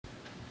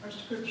Our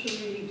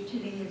scripture reading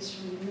today is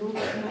from Luke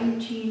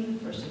 19,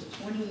 verses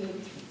 28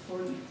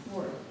 through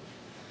 44.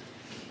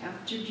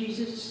 After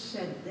Jesus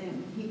said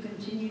them, he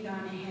continued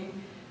on ahead,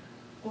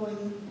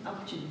 going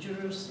up to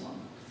Jerusalem.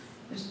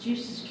 As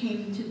Jesus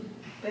came to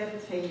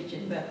Bethphage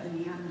and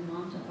Bethany on the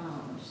Mount of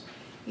Olives,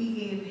 he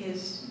gave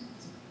his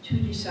 2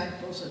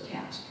 disciples a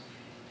task.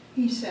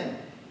 He said,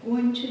 Go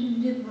into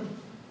the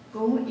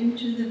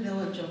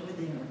village over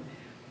there.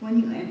 When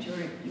you enter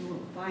it, you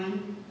will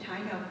find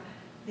tied up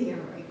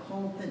there a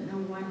colt that no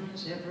one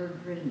has ever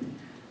ridden.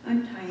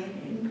 Untie it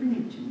and bring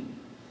it to me.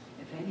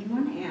 If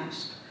anyone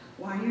asks,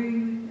 why are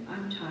you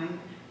untying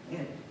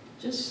it?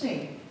 Just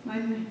say,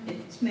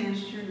 its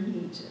master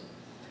needs it.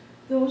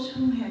 Those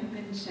who had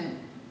been sent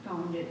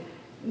found it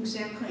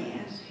exactly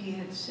as he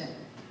had said.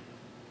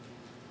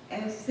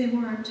 As they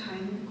were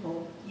untying the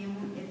colt,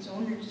 its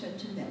owner said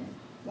to them,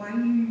 Why are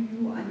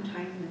you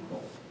untying the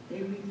colt?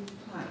 They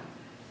replied,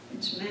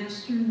 Its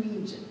master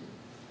needs it.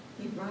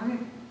 They brought it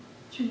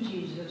to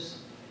Jesus,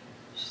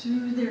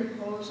 threw their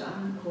clothes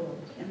on the colt,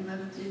 and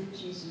lifted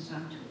Jesus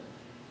onto it.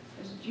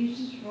 As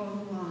Jesus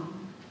rode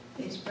along,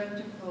 they spread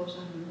their clothes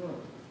on the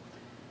road.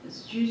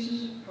 As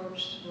Jesus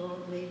approached the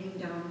road leading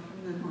down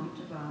from the Mount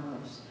of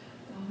Olives,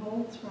 the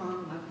whole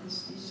throng of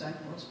his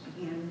disciples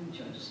began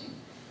rejoicing.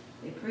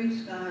 They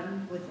praised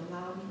God with a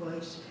loud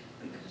voice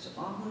because of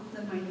all of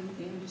the mighty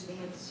things they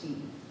had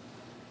seen.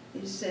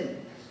 They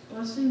said,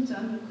 Blessings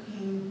on the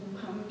King who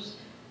comes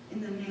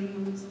in the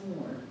name of the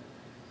Lord.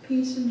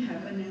 Peace in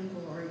heaven and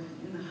glory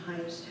in the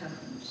highest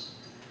heavens.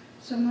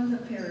 Some of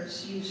the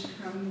Pharisees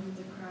from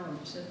the crowd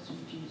said to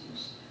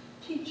Jesus,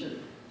 Teacher,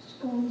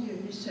 scold your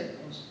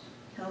disciples.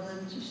 Tell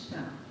them to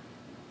stop.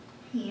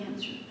 He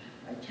answered,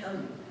 I tell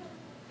you,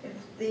 if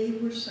they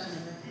were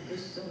silent, the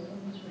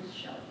stones would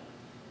shout.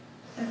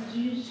 As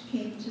Jesus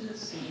came to the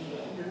sea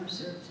and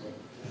observed it,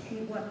 he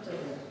wept a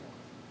little.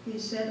 He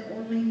said,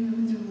 Only you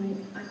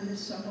knew on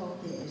this of all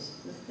days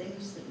the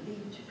things that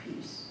lead to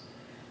peace,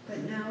 but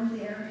now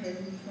they are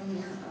hidden from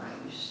your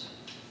eyes.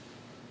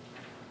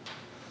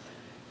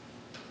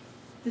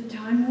 The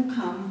time will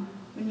come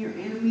when your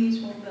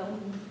enemies will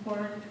build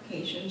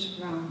fortifications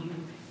around you,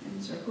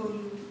 encircle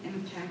you,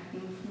 and attack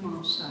you from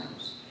all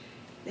sides.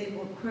 They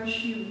will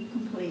crush you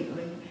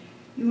completely,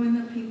 you and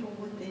the people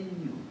within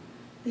you.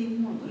 They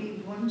won't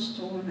leave one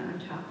stone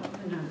on top of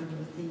another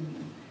within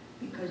you,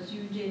 because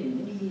you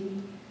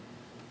didn't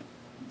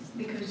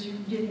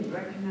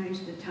recognize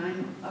the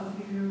time of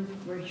your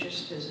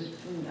gracious visit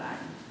from God.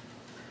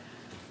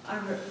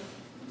 Our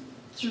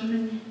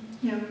sermon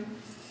hymn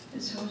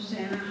is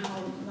Hosanna,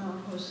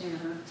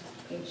 Hosanna,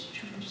 page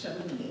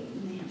 278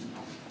 in the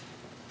hymnal.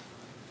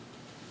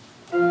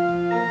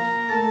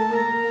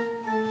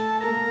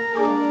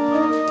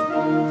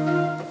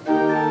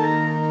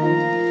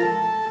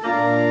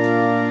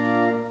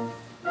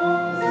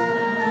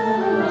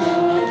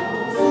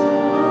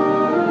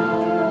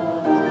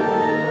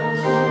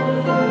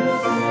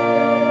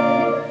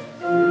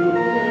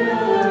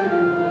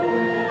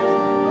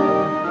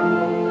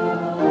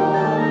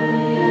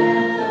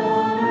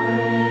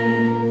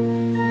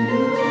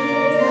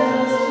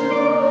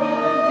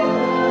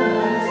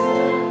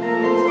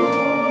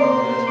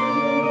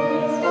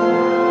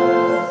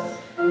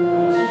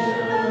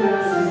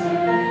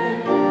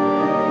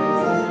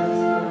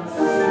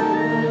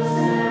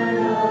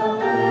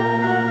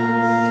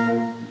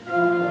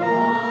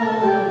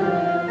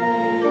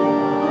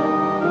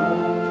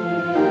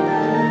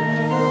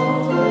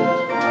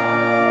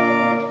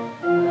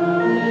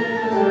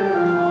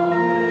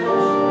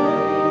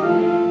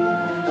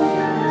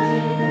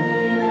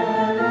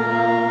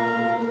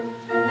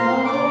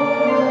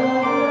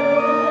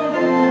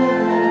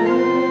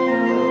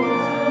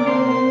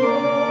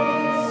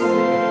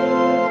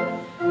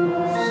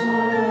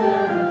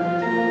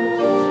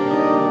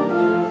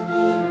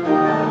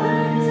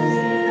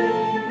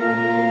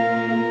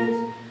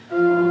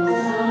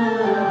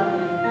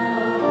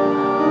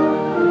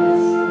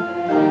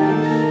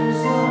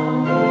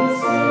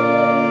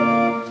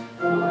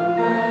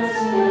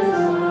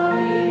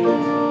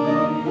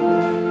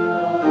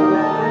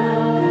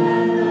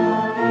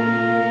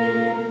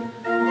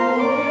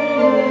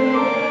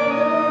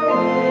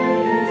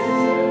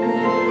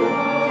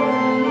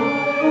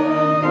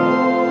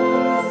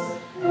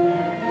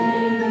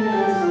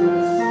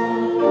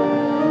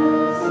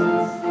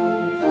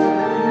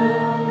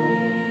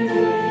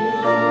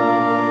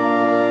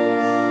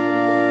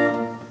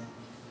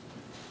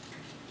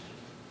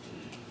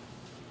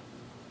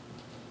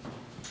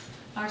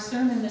 Our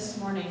sermon this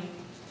morning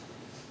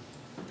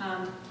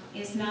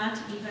is not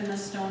Even the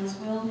Stones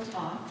Will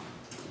Talk.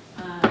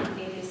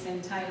 It is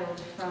entitled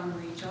From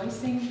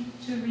Rejoicing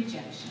to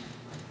Rejection.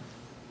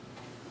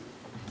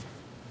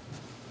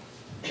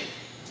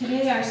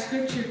 Today our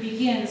scripture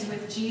begins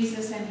with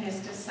Jesus and his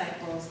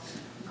disciples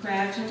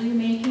gradually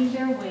making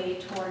their way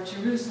toward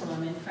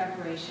Jerusalem in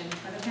preparation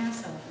for the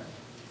Passover.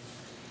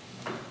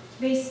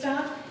 They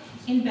stop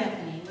in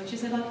Bethany, which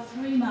is about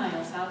 3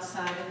 miles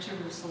outside of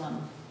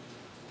Jerusalem.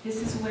 This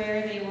is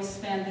where they will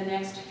spend the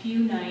next few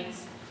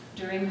nights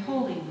during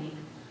Holy Week,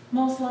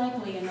 most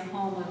likely in the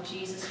home of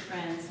Jesus'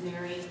 friends,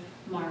 Mary,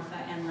 Martha,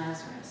 and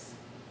Lazarus.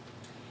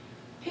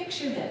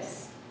 Picture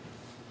this.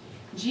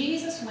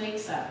 Jesus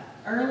wakes up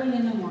early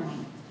in the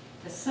morning.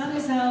 The sun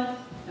is out,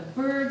 the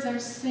birds are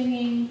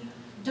singing,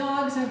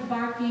 dogs are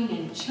barking,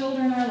 and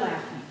children are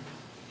laughing.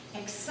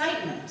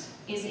 Excitement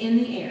is in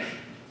the air.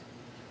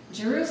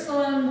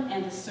 Jerusalem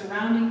and the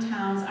surrounding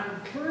towns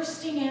are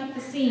bursting at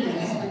the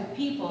seams with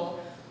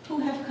people who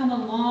have come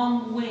a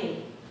long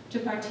way to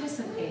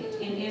participate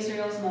in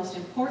Israel's most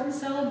important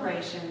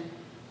celebration,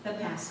 the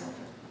Passover.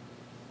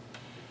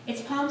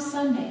 It's Palm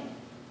Sunday,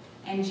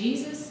 and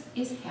Jesus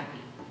is happy.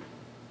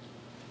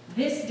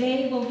 This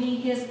day will be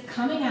his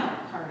coming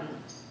out party.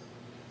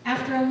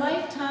 After a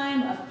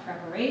lifetime of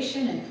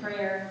preparation and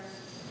prayer,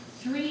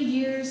 3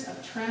 years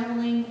of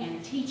traveling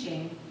and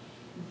teaching,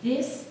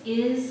 this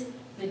is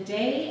the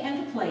day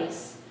and the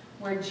place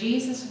where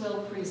Jesus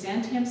will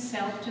present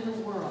himself to the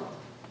world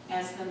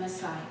as the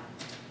Messiah.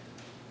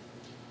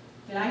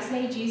 Did I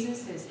say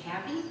Jesus is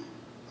happy?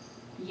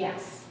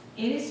 Yes,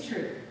 it is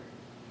true.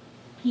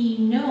 He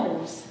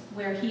knows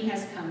where he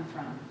has come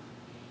from.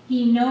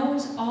 He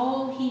knows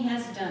all he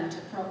has done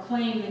to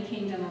proclaim the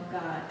kingdom of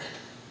God.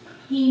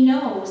 He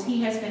knows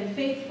he has been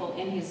faithful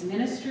in his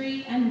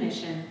ministry and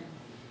mission,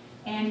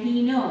 and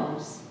he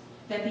knows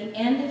that the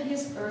end of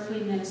his earthly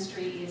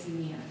ministry is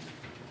near.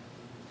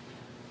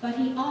 But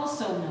he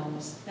also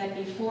knows that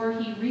before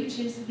he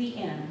reaches the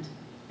end,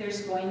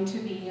 there's going to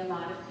be a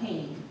lot of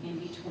pain in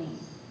between.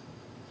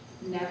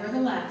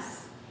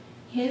 Nevertheless,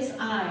 his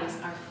eyes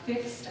are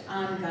fixed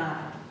on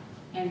God,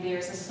 and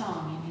there's a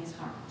song in his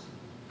heart.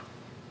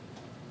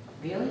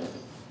 Really?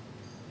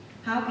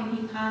 How can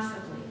he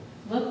possibly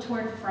look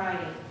toward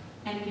Friday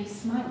and be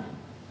smiling?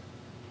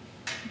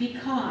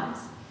 Because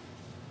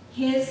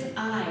his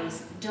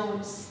eyes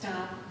don't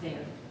stop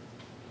there.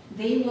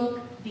 They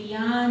look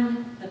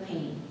beyond the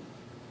pain.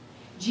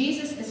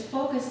 Jesus is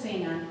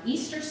focusing on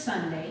Easter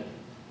Sunday,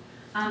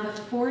 on the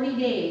 40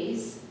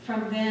 days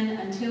from then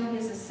until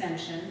his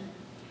ascension,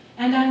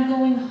 and on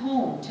going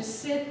home to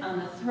sit on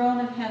the throne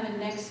of heaven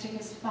next to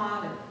his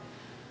Father,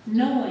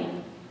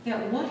 knowing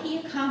that what he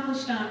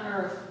accomplished on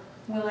earth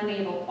will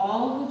enable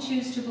all who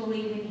choose to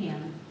believe in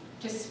him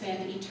to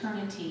spend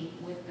eternity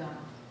with God.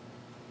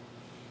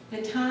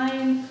 The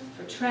time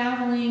for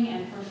traveling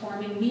and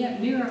performing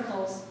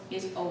miracles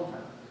is over.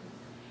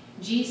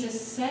 Jesus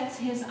sets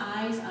his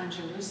eyes on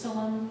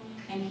Jerusalem,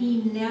 and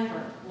he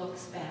never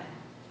looks back.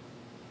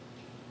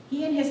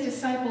 He and his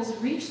disciples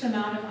reach the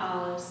Mount of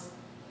Olives,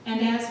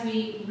 and as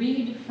we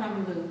read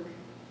from Luke,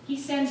 he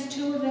sends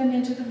 2 of them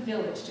into the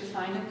village to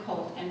find a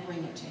colt and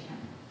bring it to him.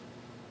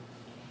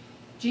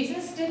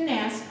 Jesus didn't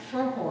ask for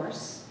a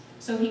horse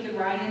so he could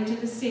ride into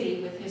the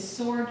city with his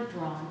sword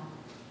drawn,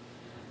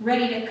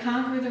 ready to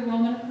conquer the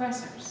Roman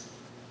oppressors.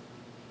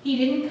 He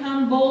didn't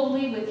come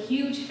boldly with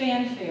huge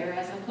fanfare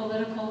as a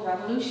political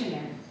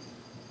revolutionary.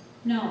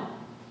 No,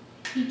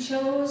 he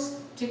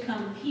chose to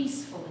come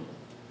peacefully,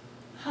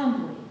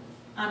 humbly,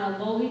 on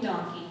a lowly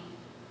donkey,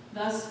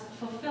 thus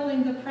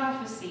fulfilling the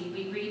prophecy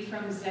we read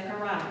from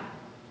Zechariah.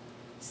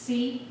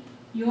 See,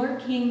 your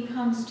king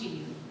comes to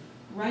you,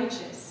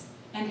 righteous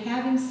and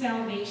having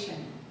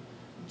salvation,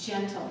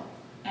 gentle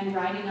and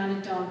riding on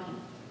a donkey,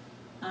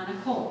 on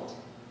a colt,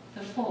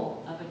 the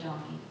foal of a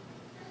donkey.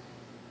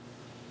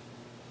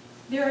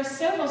 There are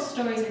several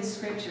stories in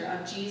Scripture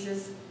of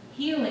Jesus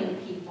healing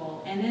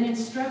people and then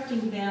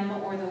instructing them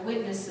or the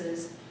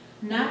witnesses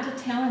not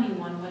to tell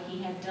anyone what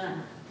he had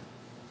done.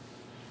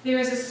 There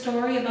is a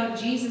story about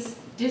Jesus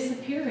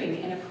disappearing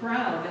in a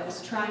crowd that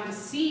was trying to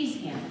seize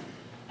him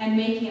and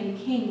make him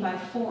king by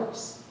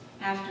force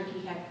after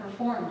he had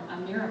performed a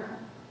miracle.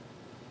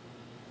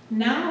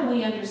 Now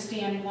we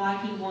understand why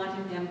he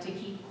wanted them to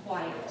keep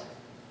quiet.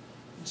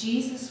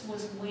 Jesus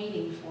was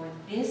waiting for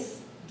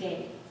this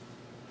day.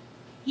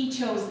 He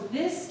chose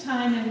this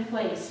time and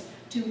place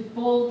to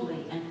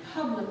boldly and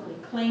publicly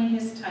claim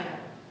his title.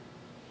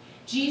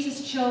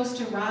 Jesus chose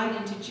to ride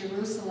into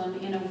Jerusalem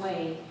in a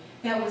way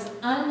that was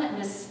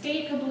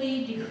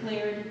unmistakably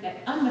declared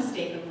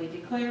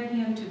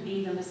him to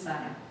be the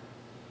Messiah.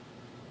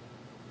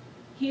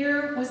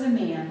 Here was a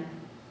man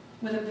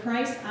with a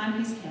price on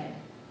his head,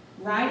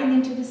 riding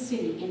into the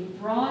city in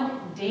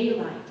broad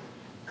daylight,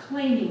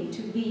 claiming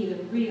to be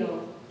the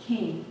real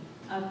King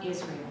of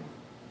Israel.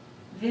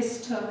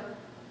 This took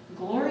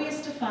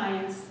glorious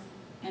defiance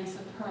and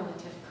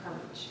superlative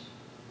courage.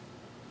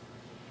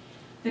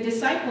 The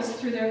disciples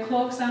threw their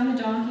cloaks on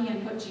the donkey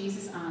and put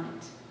Jesus on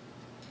it.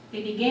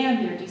 They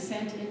began their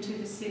descent into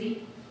the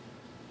city.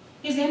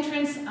 His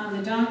entrance on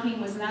the donkey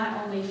was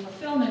not only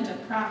fulfillment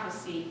of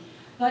prophecy,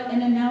 but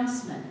an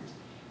announcement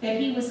that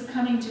he was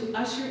coming to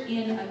usher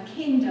in a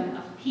kingdom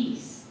of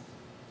peace,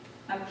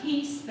 a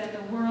peace that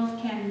the world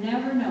can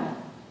never know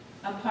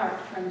apart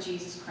from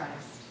Jesus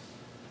Christ.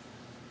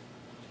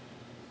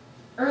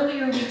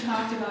 Earlier we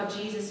talked about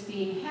Jesus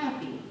being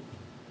happy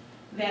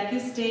that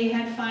this day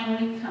had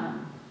finally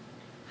come.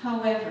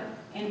 However,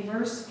 in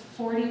verse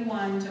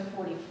 41 to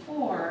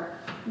 44,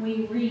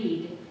 we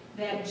read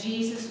that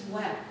Jesus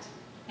wept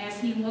as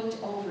he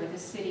looked over the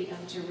city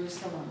of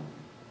Jerusalem.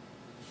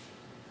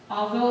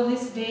 Although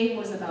this day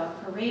was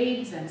about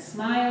parades and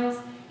smiles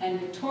and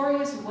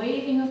victorious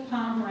waving of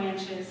palm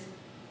branches,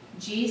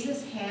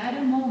 Jesus had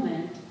a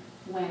moment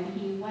when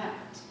he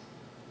wept.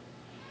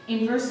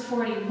 In verse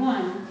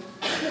 41,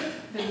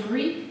 the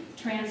Greek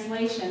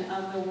translation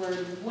of the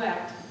word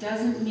wept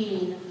doesn't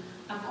mean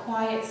a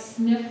quiet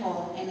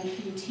sniffle and a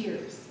few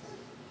tears.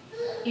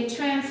 It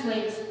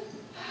translates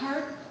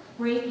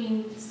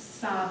heartbreaking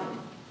sobbing,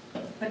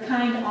 the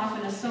kind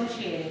often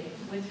associated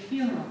with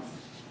funerals.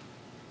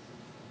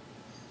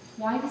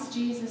 Why does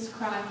Jesus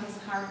cry his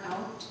heart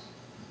out?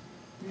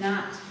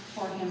 Not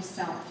for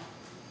himself,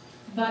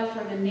 but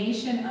for the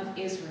nation of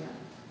Israel,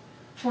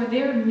 for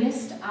their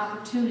missed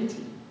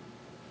opportunity.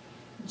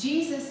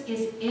 Jesus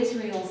is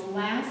Israel's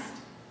last,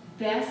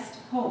 best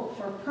hope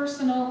for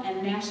personal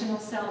and national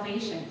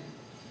salvation,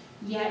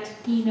 yet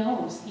he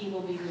knows he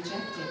will be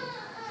rejected.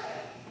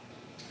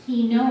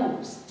 He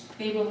knows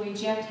they will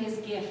reject his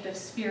gift of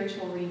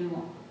spiritual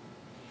renewal.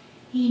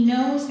 He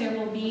knows there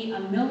will be a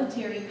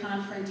military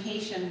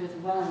confrontation with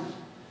Rome,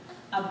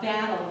 a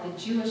battle the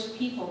Jewish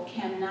people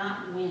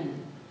cannot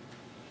win,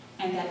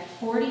 and that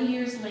 40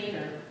 years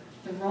later,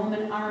 the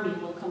Roman army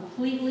will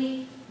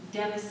completely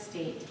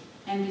devastate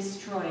and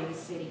destroy the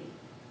city.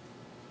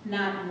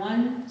 Not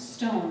one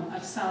stone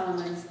of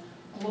Solomon's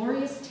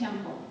glorious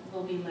temple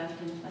will be left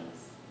in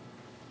place.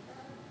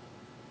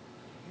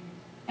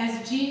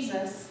 As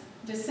Jesus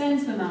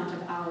descends the Mount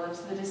of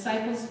Olives, the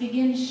disciples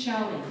begin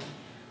shouting,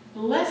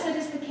 "Blessed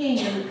is the King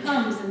who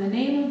comes in the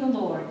name of the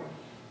Lord,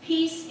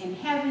 peace in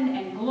heaven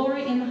and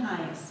glory in the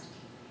highest."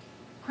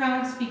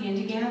 Crowds begin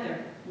to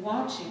gather,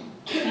 watching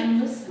and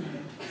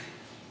listening.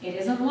 It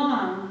isn't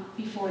long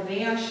before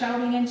they are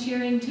shouting and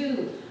cheering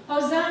too,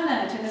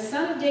 "Hosanna to the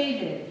Son of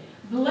David!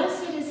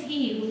 Blessed is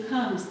he who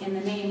comes in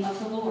the name of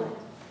the Lord."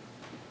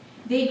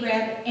 They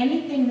grab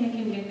anything they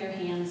can get their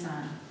hands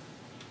on.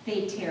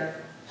 They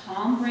tear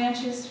palm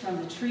branches from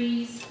the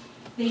trees.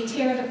 They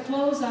tear the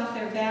clothes off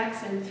their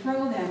backs and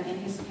throw them in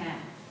his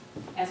path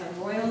as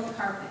a royal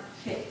carpet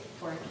fit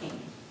for a king.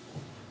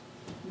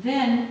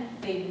 Then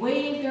they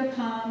wave their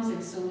palms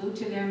in salute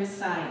to their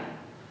Messiah.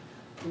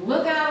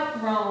 "Look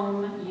out,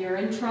 Rome, you're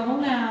in trouble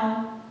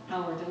now.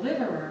 Our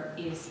deliverer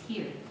is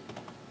here."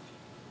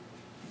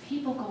 The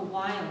people go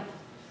wild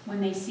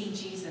when they see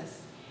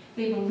Jesus.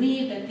 They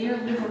believe that their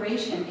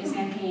liberation is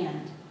at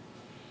hand.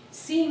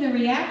 Seeing the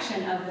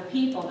reaction of the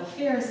people, the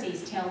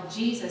Pharisees tell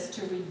Jesus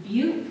to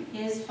rebuke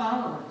his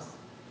followers.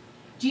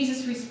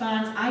 Jesus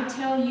responds, "I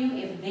tell you,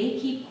 if they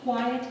keep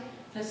quiet,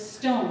 the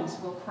stones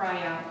will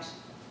cry out."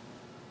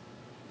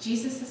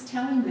 Jesus is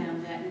telling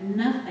them that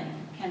nothing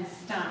can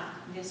stop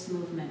this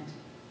movement.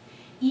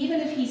 Even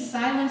if he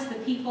silenced the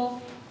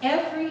people,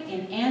 every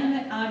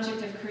inanimate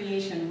object of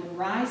creation would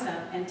rise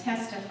up and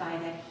testify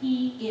that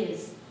he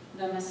is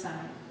the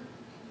Messiah.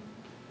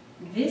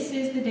 This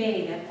is the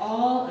day that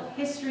all of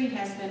history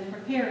has been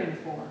preparing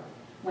for,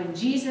 when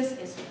Jesus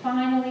is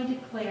finally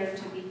declared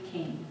to be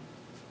king.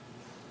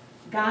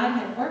 God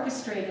had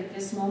orchestrated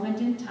this moment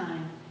in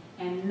time,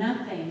 and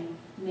nothing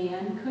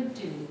man could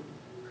do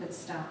could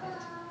stop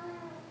it.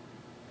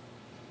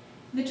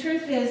 The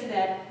truth is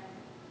that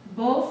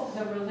both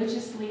the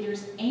religious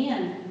leaders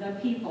and the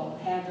people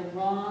had the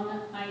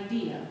wrong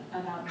idea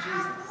about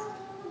Jesus.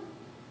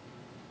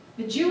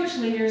 The Jewish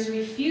leaders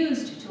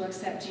refused to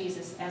accept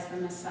Jesus as the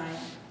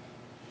Messiah.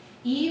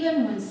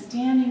 Even when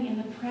standing in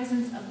the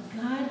presence of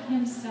God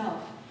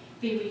himself,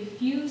 they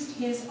refused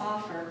his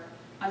offer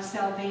of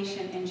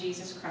salvation in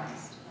Jesus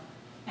Christ.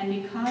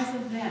 And because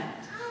of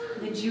that,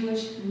 the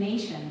Jewish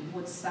nation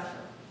would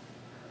suffer.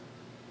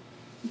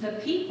 The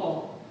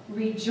people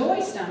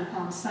rejoiced on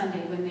Palm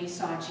Sunday when they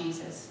saw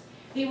Jesus.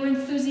 They were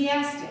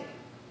enthusiastic,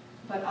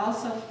 but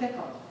also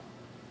fickle.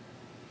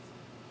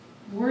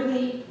 Were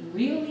they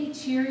really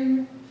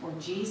cheering for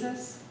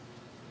Jesus?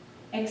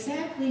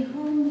 Exactly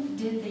whom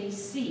did they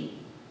see?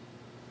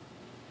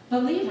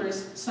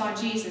 Believers saw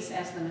Jesus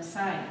as the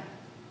Messiah.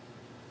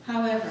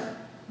 However,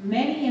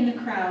 many in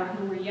the crowd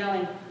who were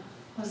yelling,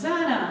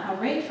 "Hosanna,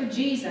 hooray for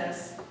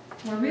Jesus,"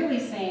 were really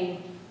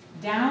saying,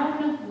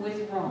 "Down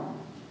with Rome."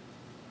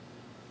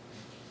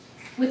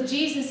 With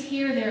Jesus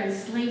here, their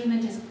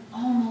enslavement is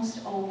almost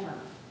over.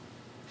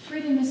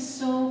 Freedom is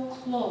so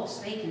close,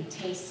 they can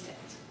taste it.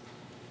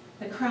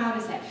 The crowd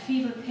is at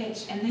fever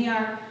pitch, and they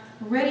are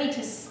ready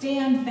to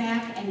stand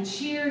back and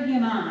cheer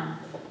him on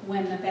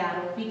when the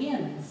battle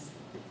begins.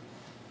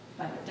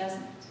 But it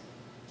doesn't.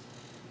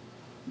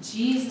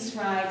 Jesus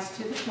rides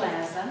to the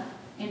plaza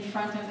in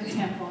front of the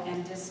temple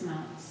and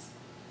dismounts.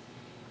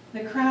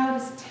 The crowd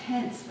is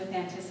tense with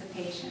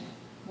anticipation,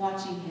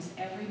 watching his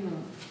every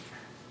move.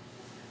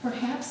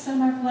 Perhaps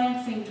some are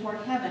glancing toward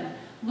heaven,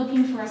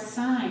 looking for a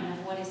sign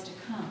of what is to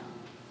come.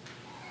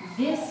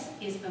 This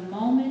is the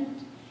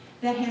moment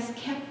that has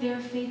kept their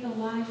faith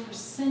alive for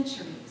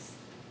centuries.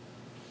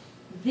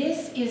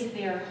 This is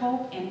their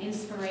hope and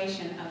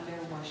inspiration of their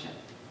worship.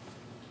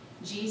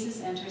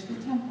 Jesus enters the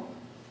temple,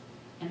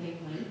 and they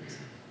wait,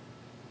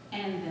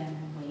 and then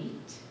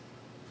wait,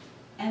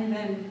 and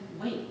then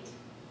wait.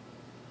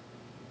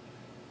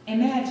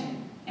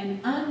 Imagine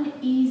an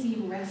uneasy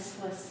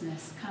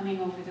restlessness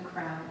coming over the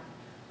crowd.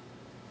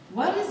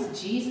 What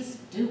is Jesus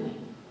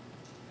doing?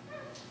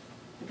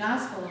 The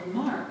Gospel of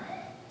Mark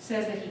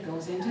says that he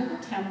goes into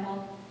the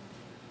temple,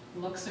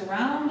 looks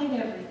around at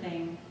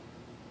everything,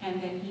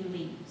 and then he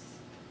leaves.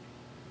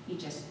 He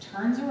just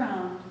turns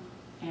around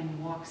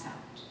and walks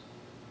out.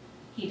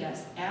 He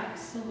does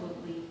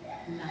absolutely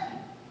nothing.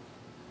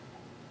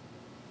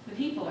 The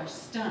people are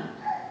stunned.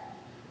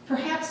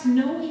 Perhaps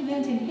no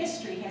event in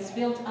history has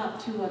built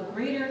up to a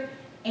greater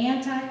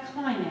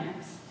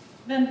anticlimax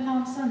than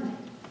Palm Sunday.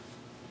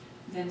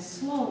 Then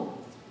slowly,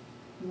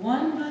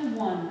 one by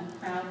one, the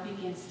crowd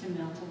begins to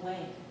melt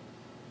away.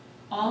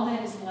 All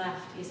that is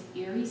left is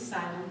eerie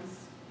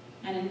silence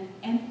and an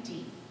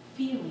empty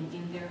feeling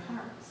in their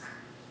hearts.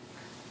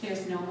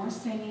 There's no more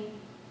singing,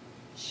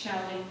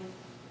 shouting,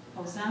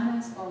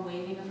 hosannas, or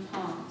waving of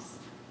palms.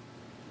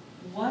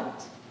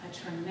 What a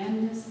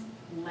tremendous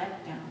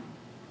letdown.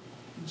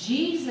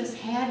 Jesus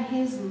had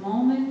his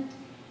moment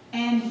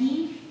and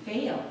he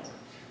failed.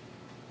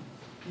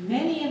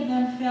 Many of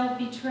them felt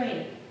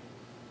betrayed.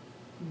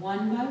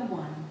 One by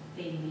one,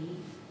 they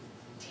leave,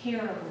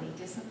 terribly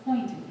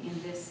disappointed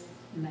in this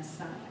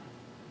Messiah.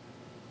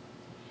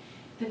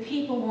 The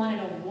people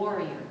wanted a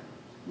warrior,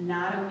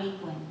 not a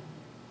weakling.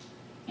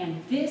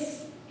 And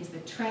this is the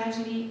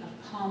tragedy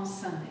of Palm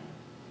Sunday.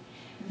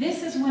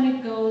 This is when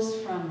it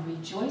goes from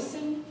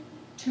rejoicing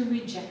to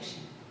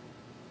rejection.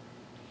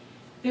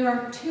 There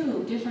are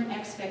two different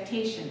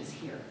expectations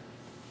here,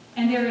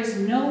 and there is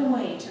no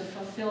way to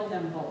fulfill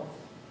them both.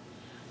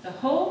 The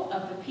hope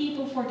of the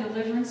people for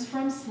deliverance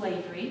from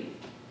slavery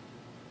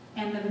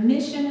and the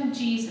mission of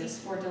Jesus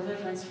for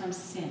deliverance from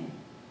sin.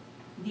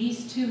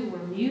 These two were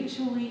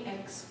mutually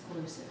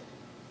exclusive.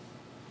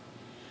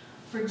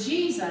 For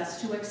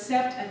Jesus to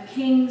accept a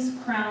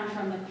king's crown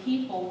from the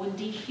people would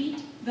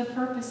defeat the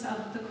purpose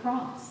of the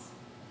cross.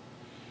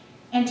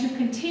 And to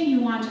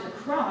continue on to the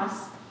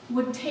cross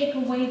would take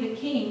away the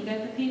king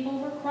that the people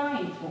were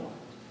crying for.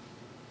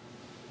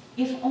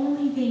 If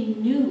only they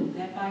knew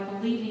that by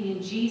believing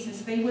in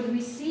Jesus, they would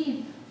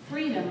receive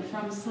freedom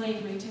from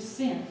slavery to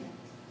sin.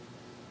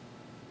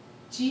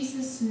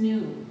 Jesus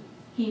knew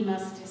he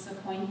must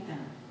disappoint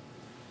them.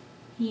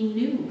 He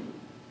knew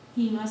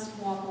he must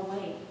walk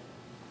away,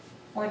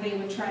 or they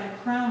would try to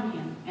crown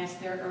him as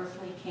their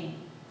earthly king.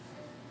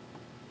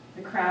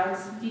 The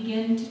crowds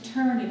begin to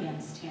turn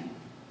against him,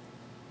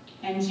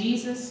 and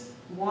Jesus,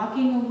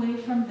 walking away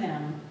from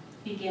them,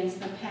 begins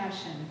the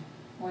passion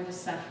or the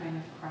suffering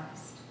of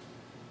Christ.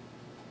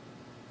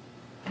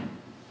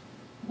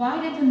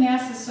 Why did the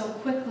masses so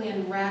quickly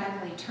and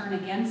radically turn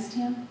against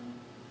him?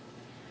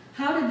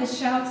 How did the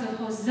shouts of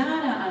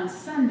Hosanna on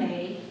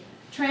Sunday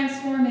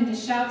transform into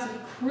shouts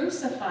of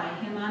crucify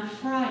him on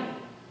Friday?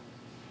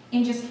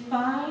 In just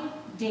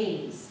 5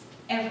 days,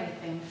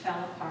 everything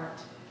fell apart.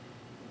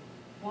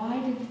 Why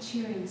did the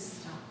cheering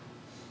stop?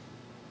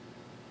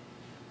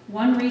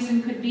 One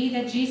reason could be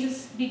that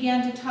Jesus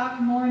began to talk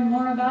more and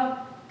more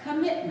about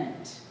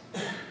commitment.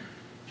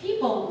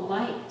 People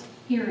liked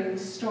hearing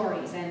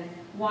stories and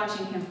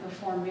watching him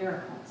perform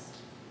miracles.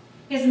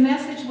 His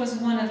message was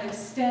one of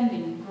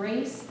extending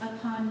grace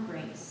upon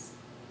grace.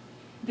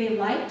 They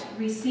liked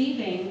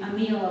receiving a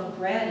meal of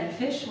bread and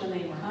fish when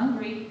they were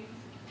hungry.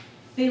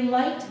 They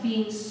liked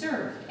being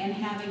served and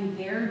having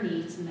their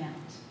needs met.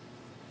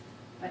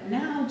 But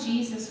now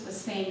Jesus was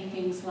saying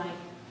things like,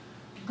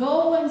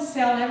 "Go and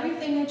sell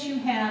everything that you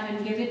have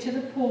and give it to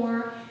the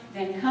poor,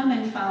 then come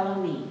and follow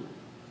me."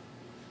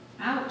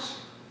 Ouch.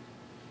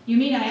 You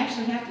mean I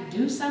actually have to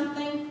do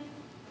something?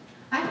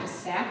 I have to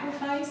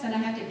sacrifice and I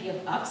have to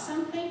give up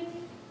something?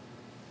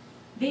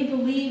 They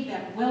believed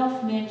that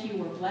wealth meant you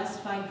were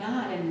blessed by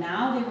God, and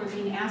now they were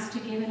being asked to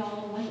give it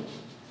all away.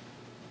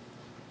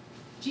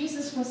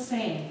 Jesus was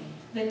saying,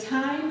 the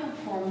time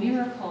for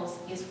miracles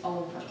is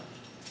over.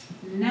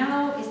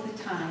 Now is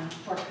the time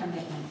for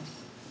commitment.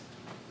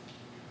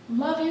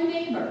 Love your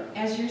neighbor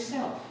as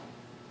yourself.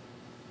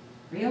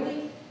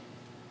 Really?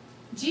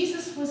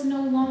 Jesus was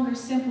no longer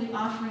simply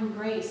offering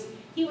grace.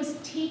 He was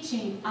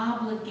teaching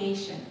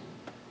obligation.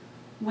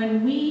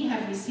 When we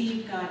have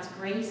received God's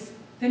grace,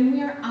 then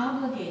we are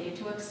obligated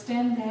to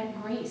extend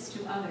that grace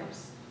to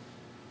others.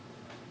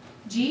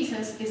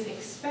 Jesus is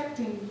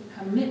expecting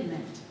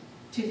commitment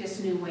to this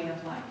new way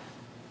of life.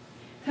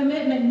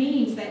 Commitment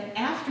means that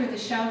after the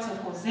shouts of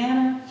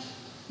Hosanna,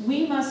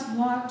 we must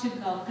walk to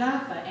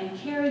Golgotha and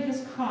carry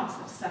his cross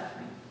of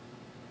suffering.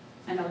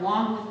 And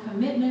along with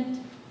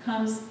commitment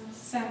comes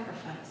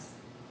sacrifice.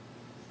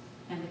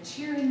 And the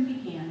cheering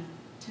began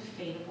to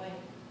fade away.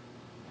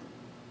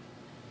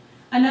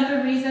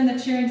 Another reason the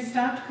cheering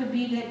stopped could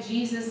be that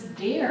Jesus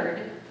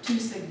dared to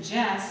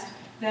suggest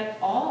that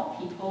all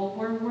people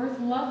were worth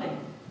loving.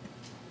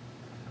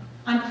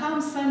 On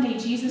Palm Sunday,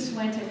 Jesus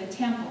went to the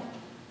temple,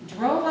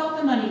 drove out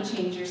the money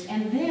changers,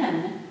 and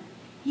then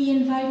he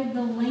invited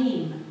the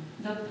lame,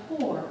 the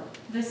poor,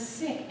 the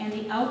sick, and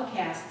the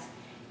outcasts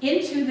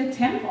into the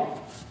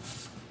temple.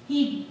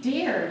 He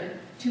dared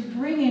to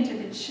bring into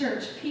the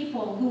church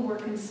people who were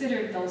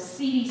considered those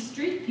seedy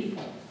street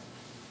people.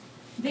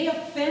 They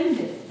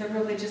offended the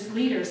religious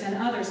leaders and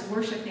others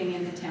worshiping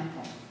in the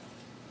temple.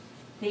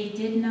 They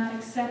did not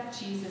accept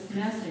Jesus'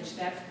 message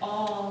that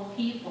all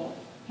people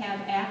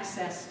have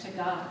access to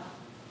God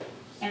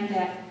and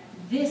that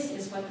this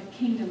is what the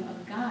kingdom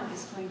of God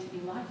is going to be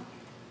like.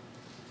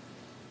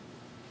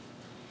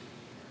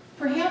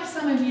 Perhaps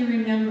some of you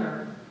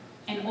remember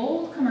an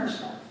old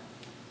commercial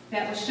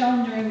that was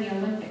shown during the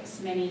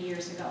Olympics many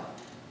years ago.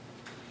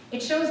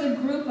 It shows a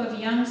group of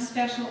young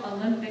Special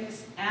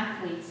Olympics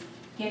athletes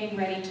getting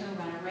ready to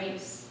run a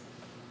race.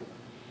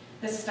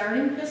 The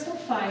starting pistol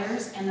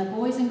fires and the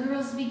boys and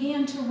girls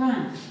began to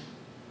run,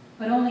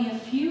 but only a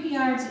few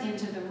yards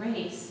into the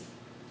race,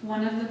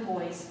 one of the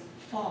boys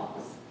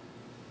falls.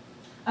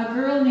 A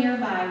girl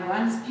nearby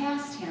runs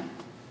past him,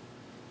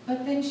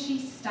 but then she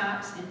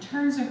stops and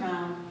turns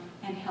around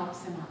and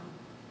helps him up.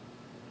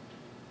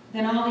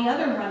 Then all the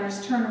other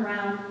runners turn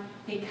around,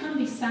 they come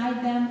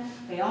beside them,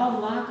 they all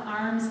lock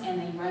arms,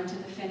 and they run to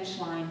the finish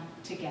line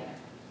together.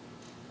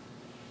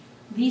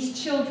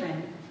 These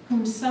children,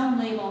 whom some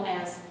label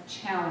as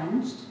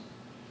challenged,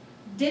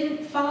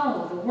 didn't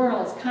follow the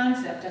world's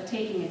concept of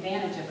taking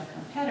advantage of a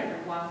competitor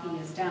while he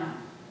is down.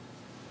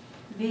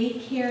 They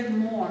cared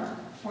more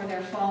for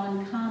their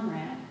fallen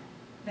comrade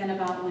than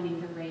about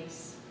winning the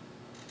race.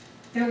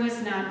 There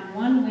was not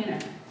one winner.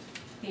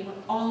 They were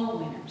all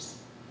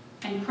winners,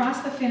 and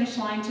crossed the finish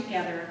line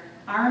together,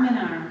 arm in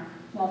arm,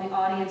 while the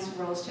audience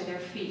rose to their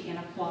feet in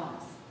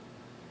applause.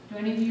 Do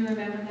any of you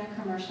remember that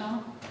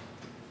commercial?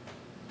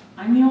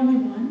 I'm the only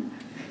one.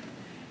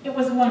 It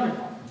was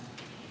wonderful.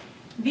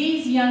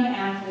 These young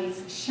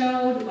athletes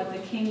showed what the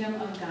kingdom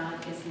of God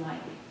is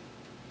like.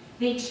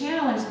 They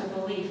challenged the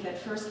belief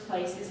that first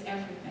place is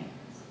everything.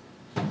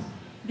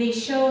 They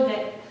showed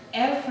that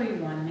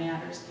everyone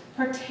matters,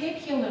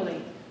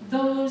 particularly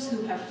those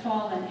who have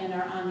fallen and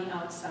are on the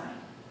outside.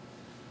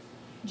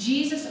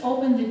 Jesus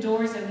opened the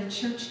doors of the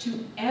church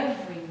to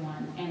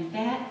everyone, and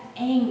that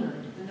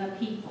angered the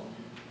people.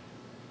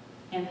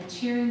 And the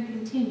cheering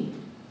continued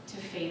to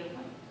fade away.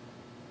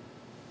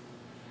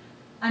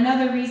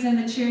 Another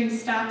reason the cheering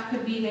stopped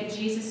could be that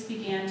Jesus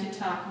began to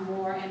talk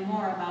more and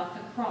more about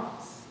the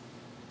cross.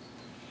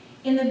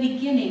 In the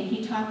beginning,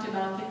 he talked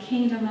about the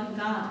kingdom of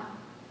God.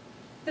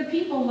 The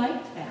people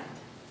liked that,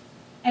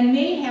 and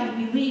may have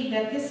believed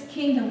that this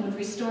kingdom would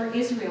restore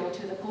Israel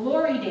to the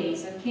glory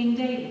days of King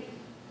David.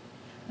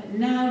 But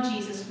now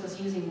Jesus was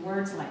using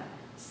words like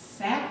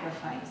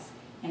sacrifice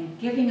and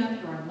giving up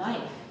your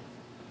life.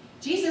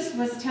 Jesus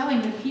was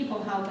telling the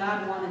people how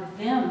God wanted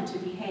them to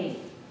behave,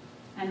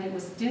 and it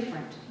was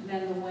different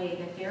than the way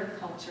that their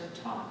culture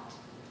taught.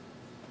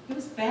 It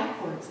was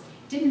backwards.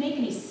 It didn't make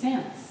any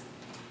sense.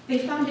 They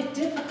found it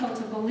difficult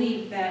to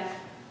believe that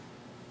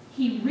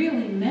he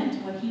really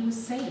meant what he was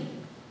saying.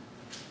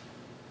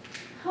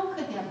 How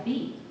could that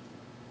be?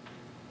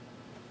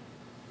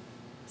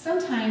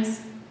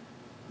 Sometimes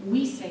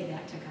we say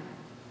that to God.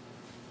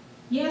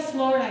 Yes,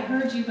 Lord, I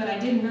heard you, but I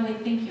didn't really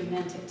think you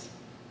meant it.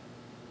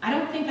 I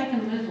don't think I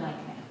can live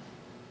like that.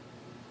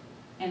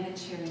 And the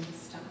cheering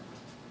stopped.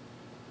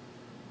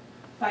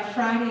 By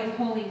Friday of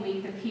Holy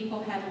Week, the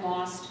people had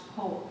lost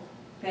hope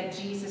that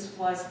Jesus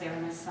was their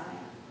Messiah.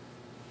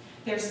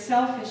 Their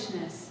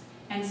selfishness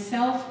and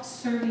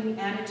self-serving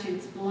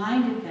attitudes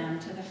blinded them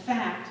to the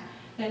fact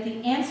that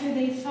the answer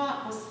they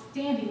thought was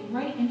standing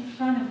right in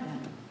front of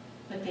them,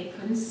 but they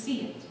couldn't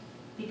see it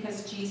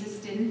because Jesus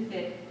didn't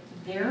fit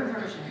their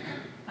version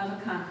of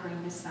a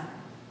conquering Messiah.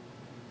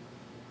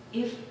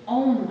 If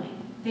only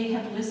they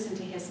had listened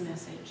to his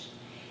message.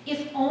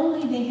 If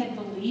only they had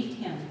believed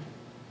him.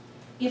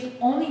 If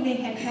only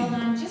they had held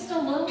on just a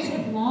little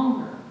bit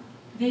longer,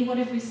 they would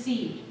have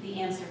received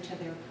the answer to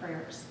their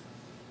prayers.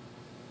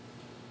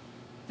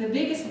 The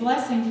biggest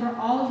blessing for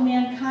all of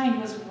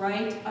mankind was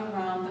right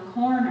around the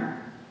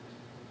corner,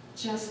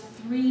 just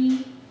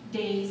 3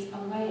 days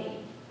away.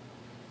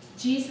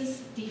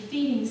 Jesus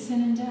defeating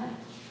sin and death.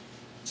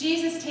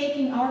 Jesus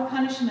taking our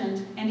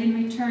punishment and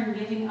in return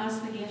giving us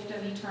the gift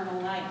of eternal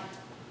life,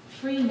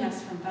 freeing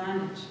us from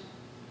bondage.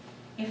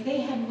 If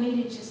they had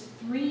waited just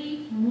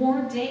 3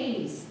 more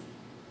days,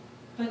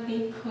 but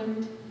they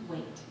couldn't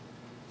wait.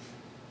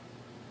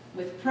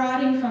 With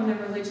prodding from the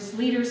religious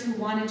leaders who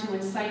wanted to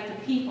incite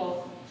the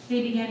people,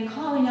 they began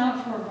calling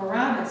out for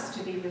Barabbas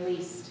to be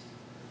released.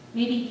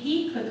 Maybe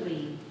he could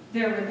lead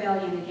their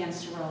rebellion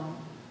against Rome.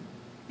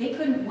 They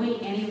couldn't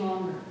wait any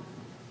longer.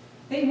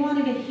 They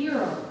wanted a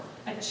hero,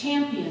 a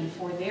champion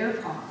for their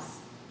cause.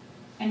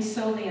 And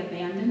so they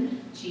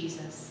abandoned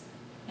Jesus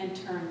and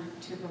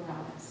turned to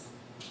Barabbas.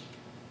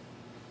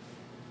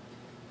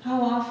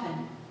 How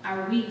often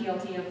are we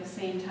guilty of the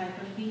same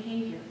type of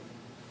behavior?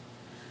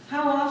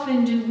 How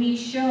often do we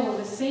show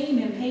the same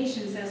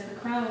impatience as the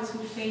crowds who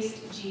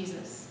faced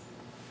Jesus?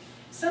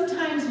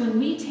 Sometimes when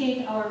we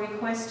take our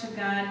request to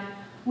God,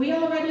 we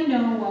already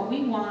know what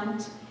we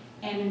want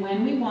and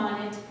when we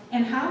want it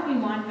and how we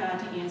want God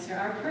to answer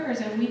our prayers,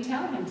 and we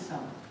tell him so.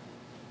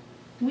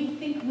 We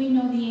think we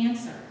know the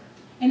answer,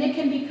 And it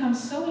can become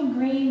so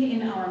ingrained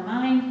in our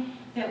mind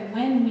that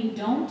when we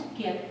don't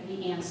get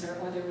the answer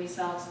or the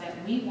results that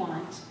we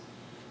want,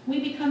 we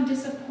become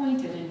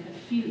disappointed and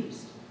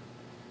confused.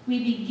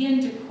 We begin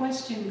to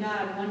question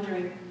God,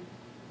 wondering,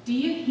 do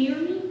you hear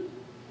me?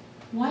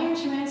 Why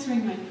aren't you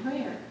answering my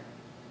prayer?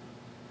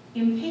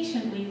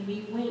 Impatiently,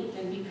 we wait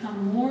and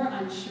become more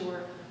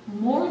unsure,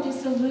 more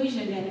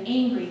disillusioned and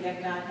angry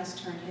that God has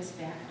turned his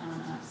back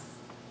on us.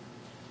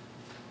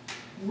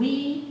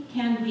 We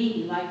can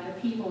be like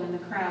the people in the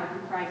crowd who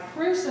cry,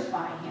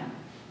 "Crucify him."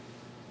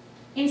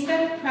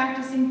 Instead of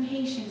practicing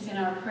patience in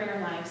our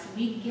prayer lives,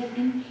 we get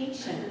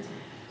impatient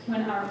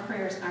when our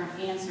prayers aren't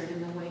answered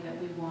in the way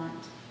that we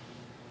want.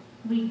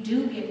 We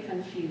do get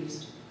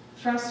confused,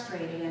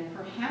 frustrated, and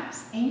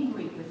perhaps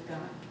angry with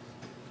God.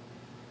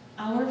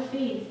 Our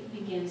faith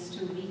begins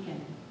to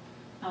weaken.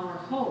 Our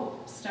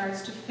hope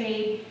starts to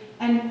fade,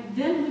 and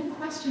then we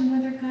question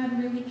whether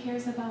God really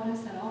cares about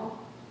us at all.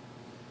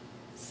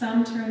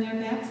 Some turn their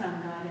backs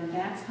on God, and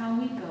that's how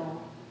we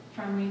go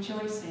from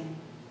rejoicing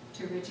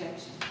to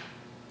rejection.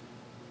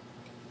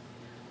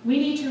 We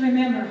need to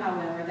remember,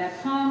 however,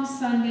 that Palm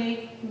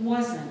Sunday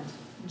wasn't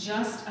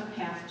just a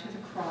path to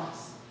the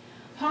cross.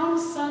 Palm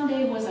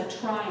Sunday was a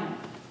triumph,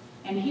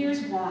 and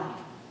here's why.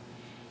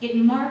 It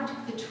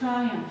marked the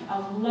triumph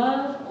of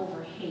love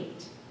over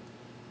hate.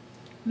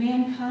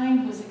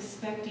 Mankind was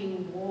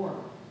expecting war,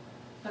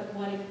 but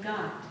what it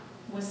got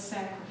was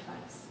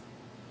sacrifice.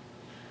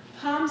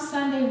 Palm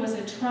Sunday was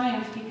a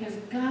triumph because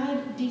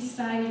God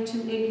decided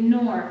to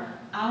ignore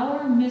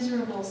our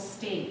miserable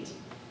state,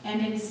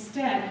 and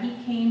instead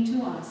he came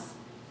to us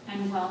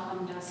and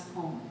welcomed us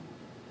home.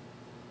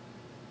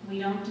 We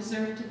don't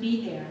deserve to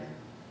be there,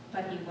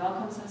 but he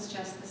welcomes us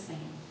just the same.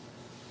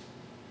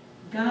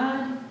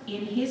 God,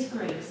 in his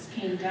grace,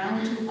 came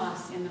down to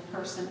us in the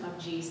person of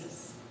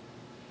Jesus.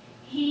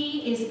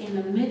 He is in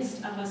the midst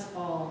of us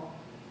all,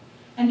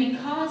 and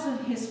because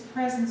of his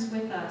presence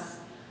with us,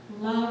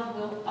 love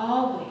will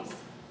always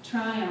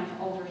triumph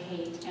over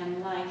hate,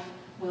 and life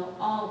will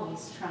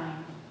always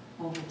triumph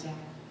over death.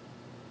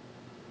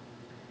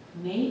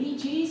 Maybe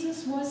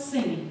Jesus was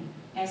singing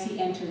as he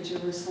entered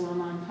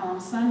Jerusalem on Palm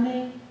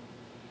Sunday.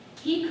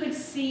 He could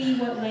see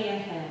what lay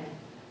ahead,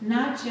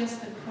 not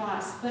just the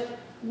cross, but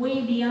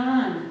way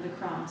beyond the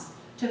cross,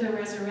 to the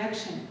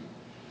resurrection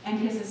and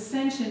his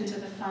ascension to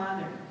the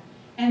Father,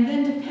 and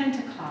then to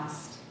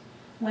Pentecost,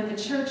 when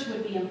the church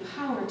would be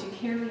empowered to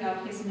carry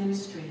out his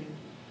ministry,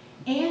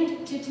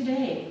 and to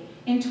today,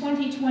 in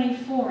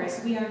 2024,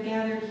 as we are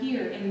gathered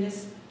here in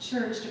this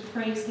church to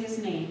praise his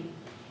name,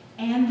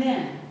 and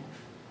then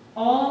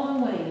all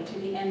the way to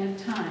the end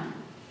of time,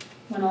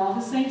 when all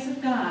the saints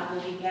of God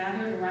will be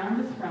gathered around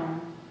the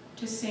throne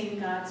to sing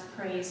God's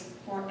praise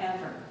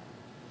forever.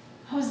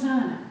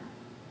 Hosanna,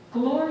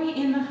 glory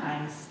in the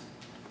highest.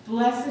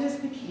 Blessed is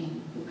the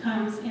King who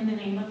comes in the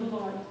name of the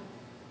Lord.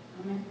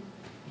 Amen.